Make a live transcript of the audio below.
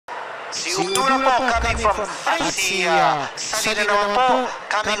Si Uduna po coming from 3. Si Salina naman po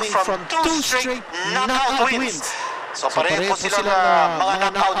coming from 2 straight knockout wins. So pareho po silang mga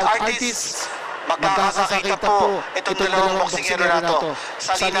knockout artists. Magkakasakita po itong dalawang boksingero na to.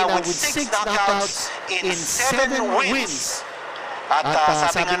 Salina with 6 knockouts in 7 wins. At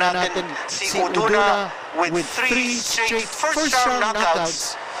sabi nga natin, si Uduna with 3 straight first round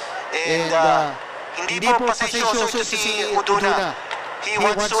knockouts. And hindi po pasensyoso si Uduna. He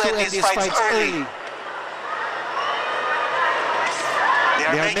wants to end his fights early. They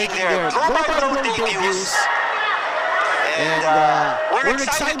are making their global road debuts. And we're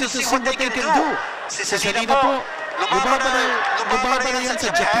excited to see what they can do. Si Salina po, lumaban na yan sa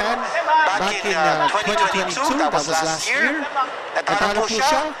Japan back in 2022. That was last year. Natalo po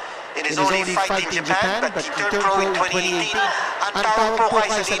siya in his only fight in Japan, but he turned pro in 2018. Ang tawag po kay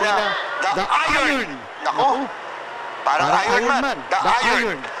Salina, the Iron. Naku, parang Iron Man, the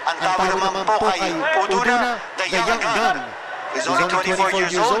Iron. Ang tawag naman po kay Uduna, the Young Gun. He's only 24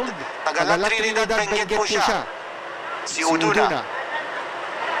 years old. Tagalala Trinidad Benguet po siya. Si Uduna.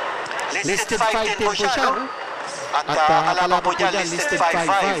 Listed 5'10 po siya, no? At akala po niya listed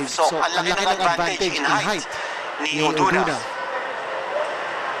 5'5". So, ang laki ng advantage in height ni Uduna.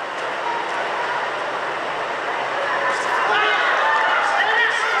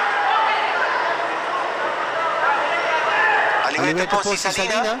 Aliwete po si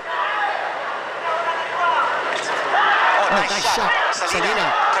Salina. Oh, nice shot.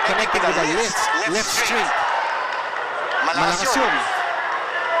 Salina connecting with the left straight. Malakas yun.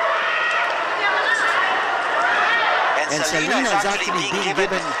 And Salina is actually being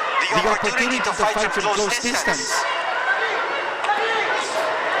given the opportunity to fight from close distance.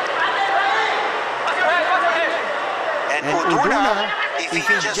 And Uduna, if he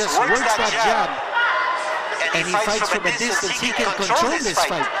just works that jab and he fights from a distance, he can control this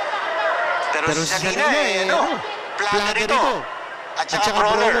fight. Pero si Salina plano rito. At saka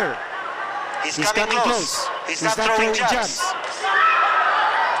brawler. He's coming close. He's not throwing jabs.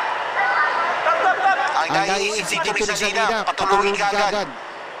 Ang naiisip dito ni Salina, patulungin ka agad.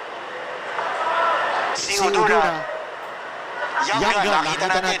 Si Uduna, young gun,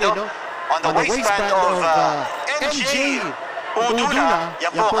 nakita natin, no? On the waistband of MJ Uduna,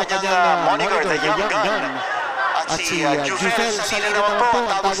 yan po kanyang moniker, the young gun. At si Jufel Salina naman po,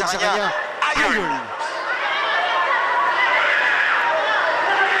 ang tawag sa kanya, Iron.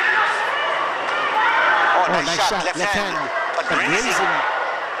 Oh, nice shot, left hand, but grazing.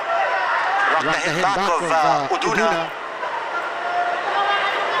 Rock the head back of Uduna.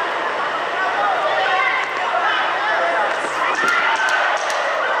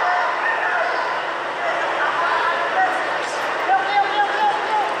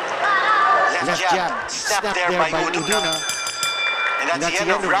 Left jab, snapped there by Uduna. And that's the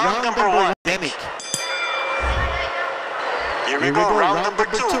end of round number 1. Here we go, round number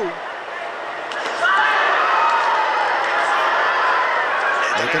 2.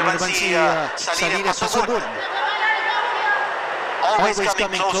 Ito naman si Salina pasugod. Always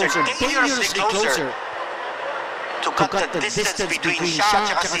coming closer, dangerously closer to cut the distance between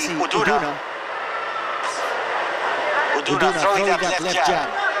siya at si Uduna. Uduna throwing that left jab.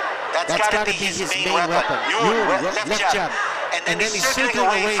 That's gotta be his main weapon. Left jab. And then he's circling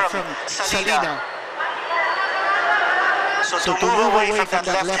away from Salina. So to move away from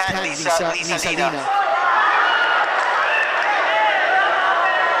that left hand ni Salina. Salina.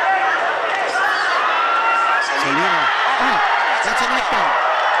 Ah, that's a knockdown.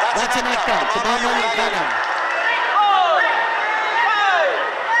 That's a knockdown. Tumama yung kanan.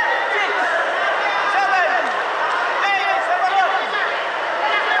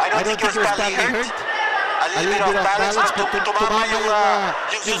 I don't think he was badly hurt. A little bit of balance, but tumama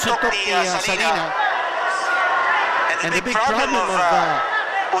yung suntok ni Salina. And the big problem of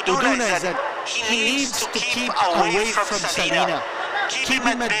Uduna is that he needs to keep away from Salina. Keep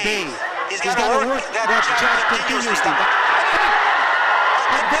him at bay. He's got to work that jab continuously.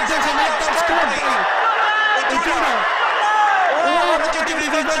 But there's a knockdown score by Uduna. Oh, nakikita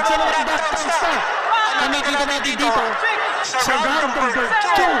natin sa mga knockdown star. Ang nakita natin dito sa round number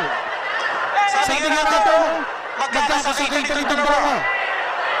 2. Sabi nga natin, magkakasakita nitong dalawa.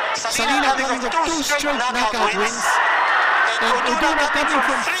 Salina coming with 2 straight knockout wins. And Uduna coming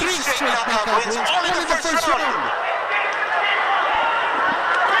from 3 straight knockout wins only in the first round.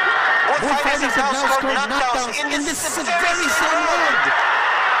 Both fighters have now scored knockdowns in this very same round.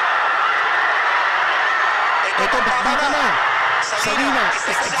 Ito, bakbaka na. Salina is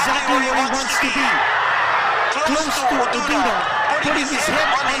exactly where he wants to be. Close to Uduna, putting his head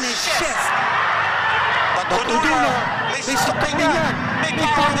on his chest. But Uduna may sutok na yan. May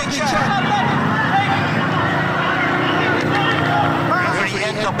power na dyan.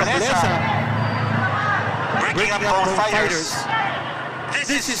 up both fighters.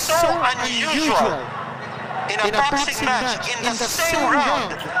 This is so unusual. In a boxing match, in the same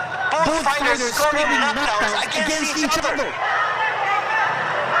round, both fighters scoring knockdowns against each other.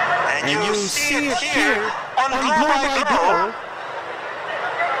 And you see it here on Blow by Blow.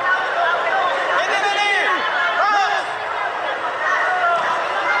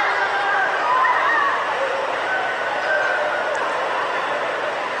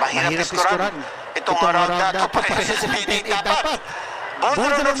 Mahirap iskoran. Itong round na ito, parehas sa hindi dapat. Both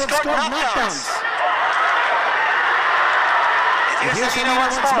of them scored knockdowns. Here's Salina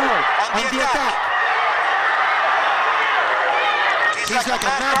once more on the attack. He's like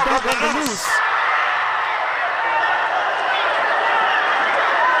a mad dog on the loose.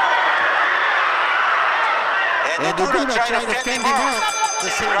 And Uduna trying to fend him off. The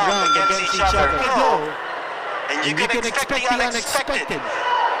same round against each other. And you can expect the unexpected.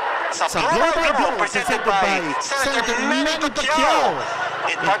 Sa Blow by Blow presented by Senator Manny Pacquiao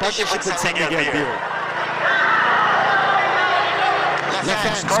in partnership with San Miguel Beer. Left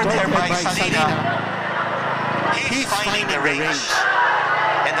hand scored there by Salina. He's finding the range.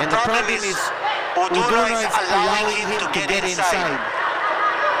 And the problem is, Uduna is allowing him to get inside.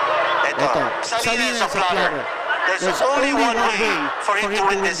 Ito, Salina is a plotter. There's only one way for him to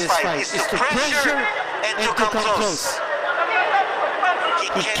win this fight, is to pressure and to come close.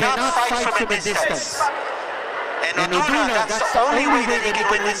 He cannot fight from a distance. And Uduna, that's the only way that he can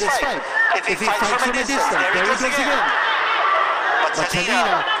win this fight. If he fights from a distance, there he goes again. But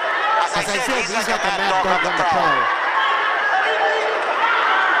Salina, as I said, he's like a mad dog on the prowl.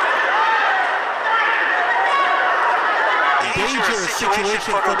 Dangerous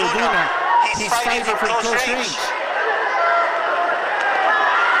situation for Uduna. He's fighting from close range.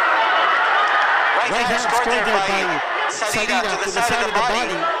 Right hand scored there by Salina to the side of the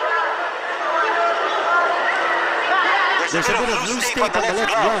body. There's a bit of loose tape on the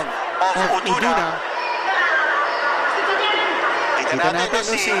left glove of Uduna. Kita natin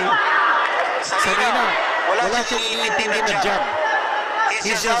si Salina, wala siyang iniintindi na jab.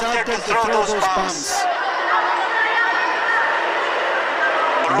 He's just out there to throw those bombs.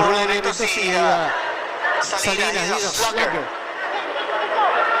 Bro nito si Salina, he's a slugger.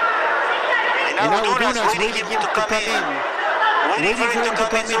 And now Uduna is waiting him to come in. Waiting for him to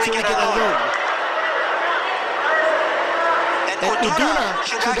come in so he can unload. And Uduna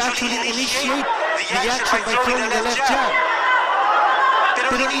should actually initiate the action by throwing the left jab.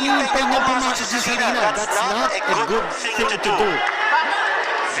 Pero iniintay niya pumasok si Salina. That's not a good thing to do.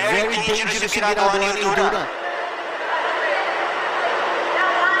 Very dangerous yung ginagawa ni Uduna.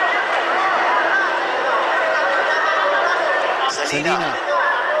 Salina,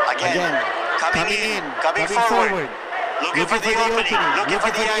 again, coming in, coming forward, looking for the opening, looking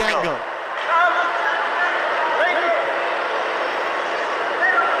for the angle.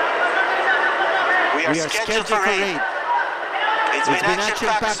 We are scheduled for 8. It's been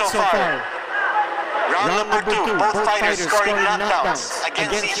action-packed so far. Round number 2, both fighters scoring knockdowns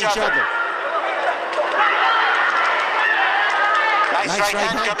against each other. Nice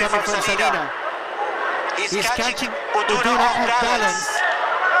right hand coming from Salina. He's catching Uduna off balance.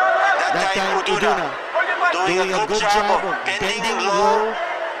 That time Uduna doing a good job of bending low,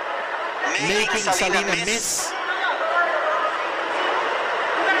 making Salina miss.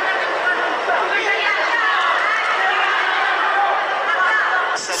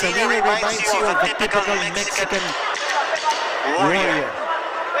 Salina reminds you of the typical Mexican warrior.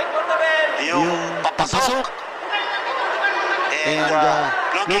 Yung papasok and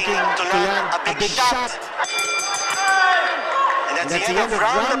looking to land a big shot. And that's the end of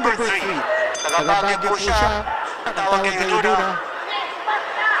round number 3. Nagabagyo po siya, tawag kay Uduna.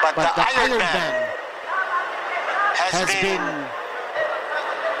 But the Iron Man has been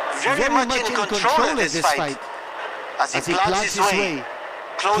very much in control of this fight as he plots his way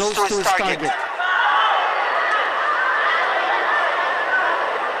close to his target.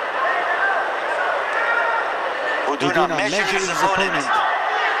 Uduna measures his opponent.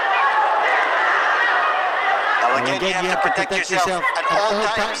 Now again, you have to protect yourself at all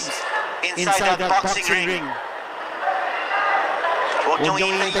times inside that boxing ring. Huwag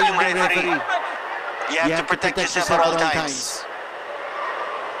niyong hintayin yung referee. You have to protect yourself at all times.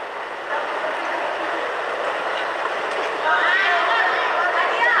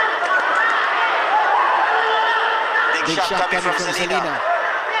 Big shot coming from Salina.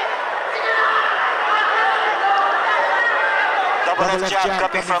 Double left jab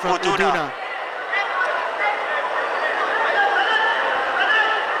coming from Uduna.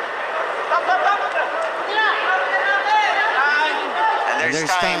 And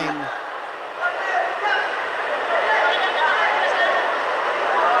there's time.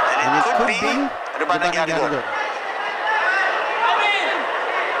 ba nangyari doon?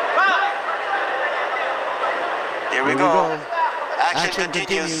 Here we go. Action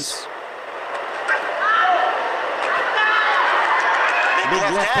continues. Big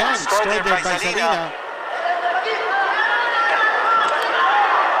left hand scored there by Salina.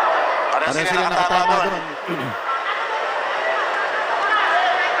 Para sila nakatama doon.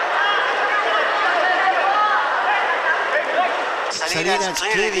 Salina is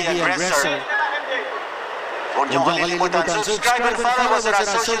clearly the aggressor. Huwag niyong kalimutan. Subscribe and follow us on our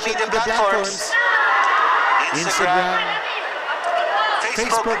social media platforms. Instagram,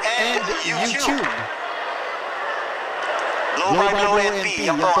 Facebook, and YouTube. Glow NP,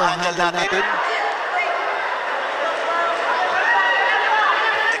 yan po ang handle natin.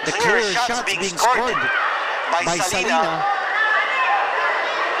 The clear shots being scored by Salina.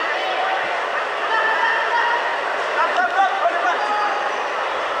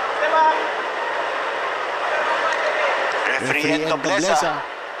 Referee Ed Toblesa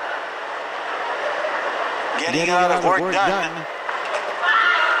getting a lot of work done.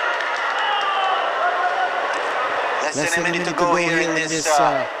 Less than a minute to go here in this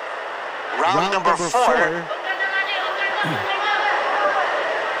round number 4.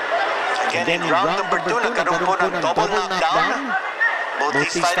 Again, in round number 2, nagkaroon po ng double knockdown. Both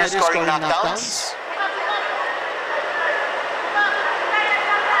these fighters scoring knockdowns.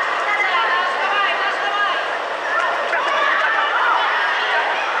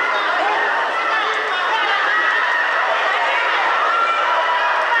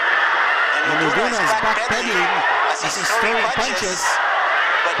 Uduna is backpedaling as he's throwing punches,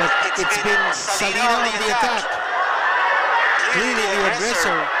 but it's been Salina on the attack. Clearly the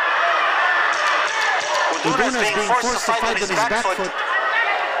aggressor. Uduna is being forced to fight on his back foot.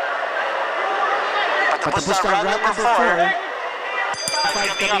 Patapos na round number 4.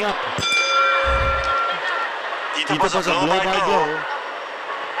 Fight coming up. Dito po sa blow by blow.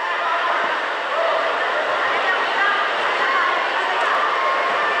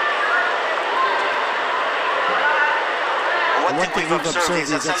 One thing we've observed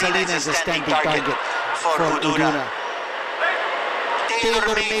is that Salina is a standing target for Uduna.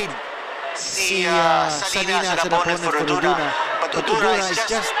 Tailor-made si Salina as an opponent for Uduna, but Uduna is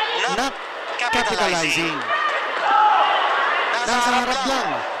just not capitalizing. Nasa harap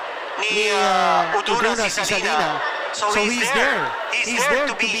lang ni Uduna si Salina, so he's there. He's there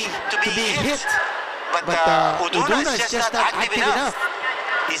to be hit, but Uduna is just not active enough.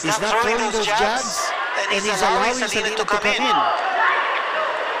 He's not throwing those jabs, and he's allowing Salina to come in.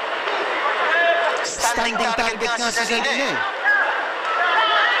 Standing target nga si Salina eh.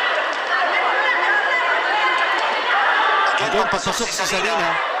 Again, pasasok si Salina.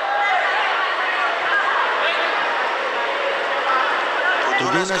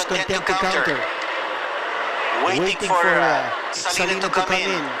 Uduna's to attempt to counter. Waiting for Salina to come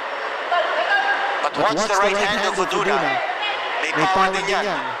in. But watch the right hand of Uduna. May power din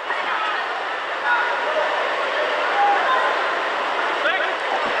yan.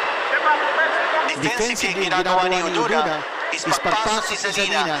 Defensively, ginagawa ni Uduna is pagpasok si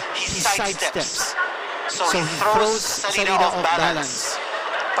Salina, he sidesteps. So he throws Salina off balance.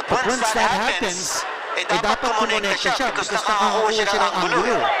 But once that happens, dapat kumonekta siya because nakakuha siya ng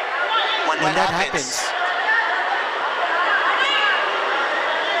anggulo. When that happens,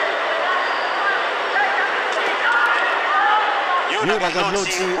 yun nag-upload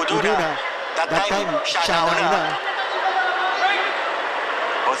si Uduna. That time, siya na.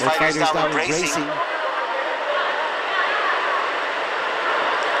 Both fighters now embracing.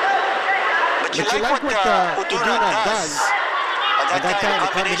 But you like what Uduna does at that time, the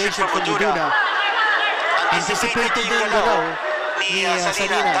combination from Uduna. Anticipated yung galaw ni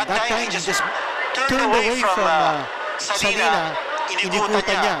Salina. That time, he just turned away from Salina. Inikutan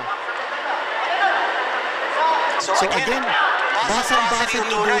niya. So again, basang-basa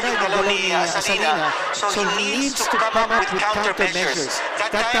ni Uduna yung galaw ni Salina. So he needs to come up with countermeasures.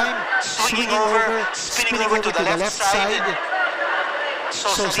 That time, swinging over, spinning over to the left side.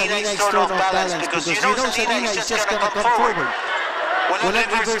 So Salina is thrown off balance because you know Salina is just gonna come forward. Walang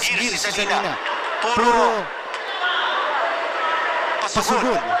reverse gear si Salina. Puro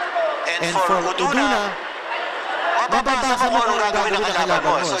pasugod. And for Uduna, mababasa mo kung gagawin ng kalaban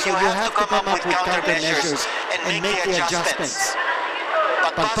mo. So you have to come up with countermeasures and make the adjustments.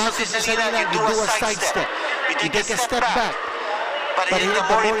 Pagpasok si Salina, you do a sidestep. You take a step back. But the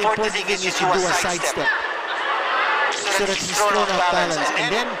more important thing is you do a sidestep. So that he's thrown off balance. And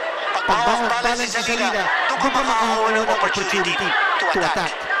then, pagbangon balance si Salina, doon ka makakuha ng opportunity to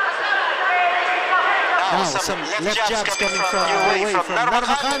attack. Now, some left jabs coming from away from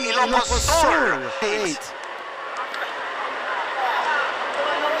Narvacan, Ilocos Sur. 8.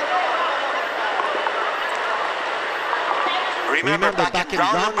 Remember back in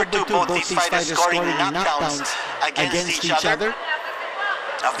round number 2, both these fighters scoring knockdowns against each other.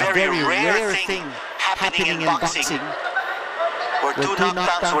 A very rare thing happening in boxing, where 2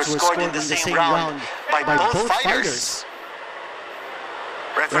 knockdowns were scored in the same round by both fighters.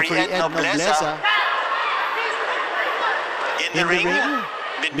 Referee Ed Nobleza in the ring,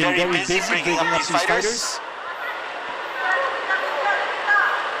 been very busy bringing up these fighters.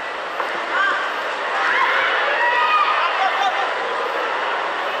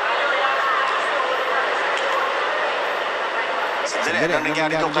 Sandali, anong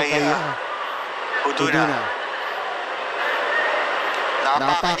nangyari ito kay Uduna?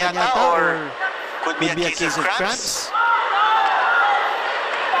 Naapakan yata or could be a case of cramps?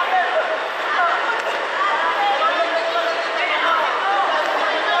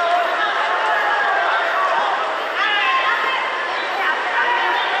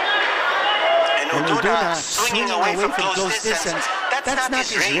 Uduna swinging away from close distance, that's not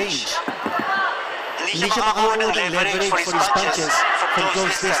his range. Hindi siya makakuha ng leverage for his punches from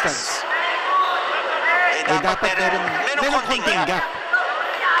close distance. Dapat meron konting gap.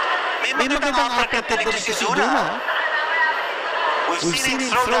 May magandang uppercut dito si Uduna. We've seen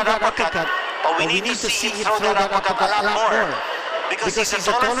him throw that uppercut, but we need to see him throw that uppercut a lot more. Because he's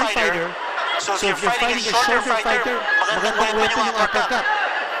a taller fighter, so if you're fighting a shorter fighter, magandang weapon yung uppercut.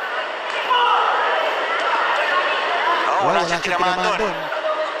 Wala siyang tinamaan doon.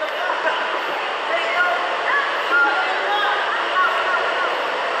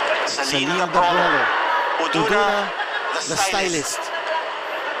 Salina the brawler. Uduna the stylist.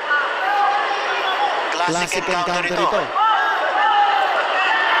 Classic encounter ito.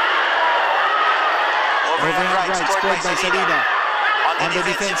 Overhand right scored by Salina. On the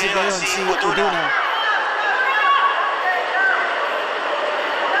defensive ngayon si Uduna.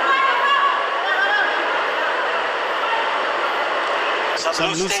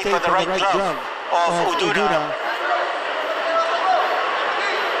 Some loose tape on the right glove of Uduna.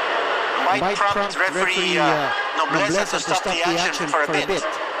 Might prompt referee Nobleza to stop the action for a bit.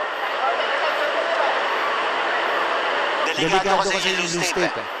 Delikado kasi yung loose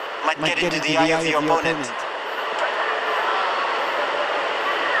tape. Might get into the eye of your opponent.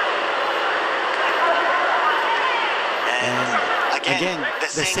 And again, the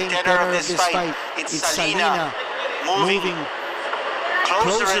same tenor of this fight. It's Salina moving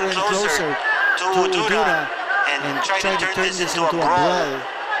closer and closer to Uduna and trying to turn this into a brawl.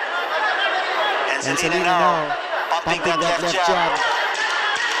 And Salina now pumping that left jab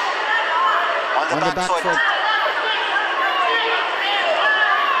on the back foot.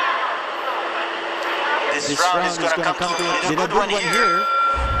 This round is going to come to a good one here.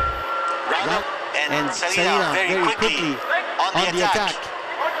 And Salina very quickly on the attack.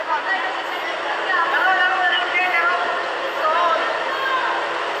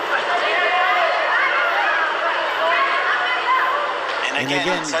 And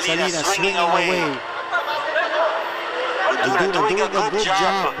again, Salina swinging away. Uduna doing a good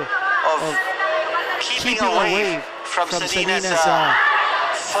job of keeping away from Salina's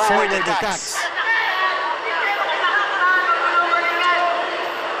forward attacks.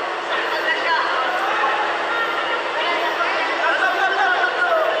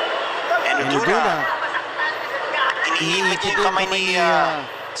 And Uduna, iniipit yung kamay ni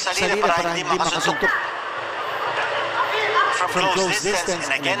Salina para hindi makasuntok from close distance.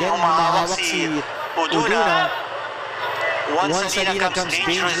 And again, humahawak si Uduna. Once Salina comes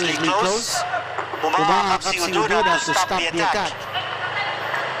dangerously close, humahawak si Uduna to stop the attack.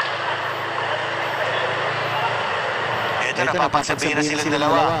 Ito na, papagsabihin na silang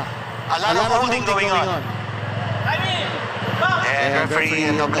dalawa. A lot of holding going on. And referee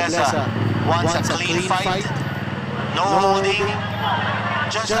Nobleza wants a clean fight. No holding,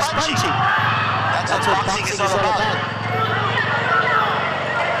 just punching. That's what boxing is all about.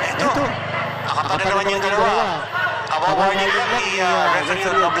 Ito, nakapa na naman yung dalawa. Kawawarning lang ni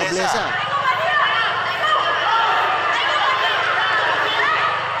referee Nobleza.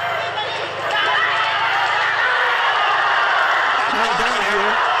 Now down here,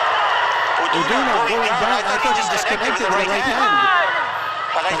 Uduna going down. I thought he's disconnected with the right hand.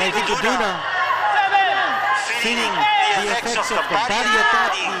 But I think Uduna, feeling the effects of the body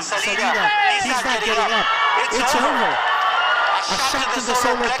attack in Salina, he's not getting up. It's over. A shot to the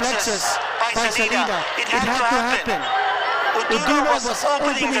solar plexus by Salina. It had to happen. Uduna was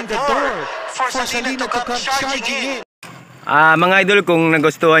opening the door for Salina to come charging in. Mga idol, kung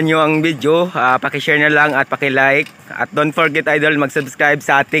nagustuhan nyo ang video, pakishare na lang at pakilike. At don't forget idol, mag-subscribe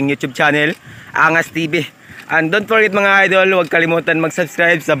sa ating YouTube channel, Angas TV. And don't forget mga idol, huwag kalimutan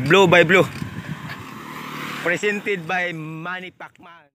mag-subscribe sa Blue by Blue, presented by Manny Pacman.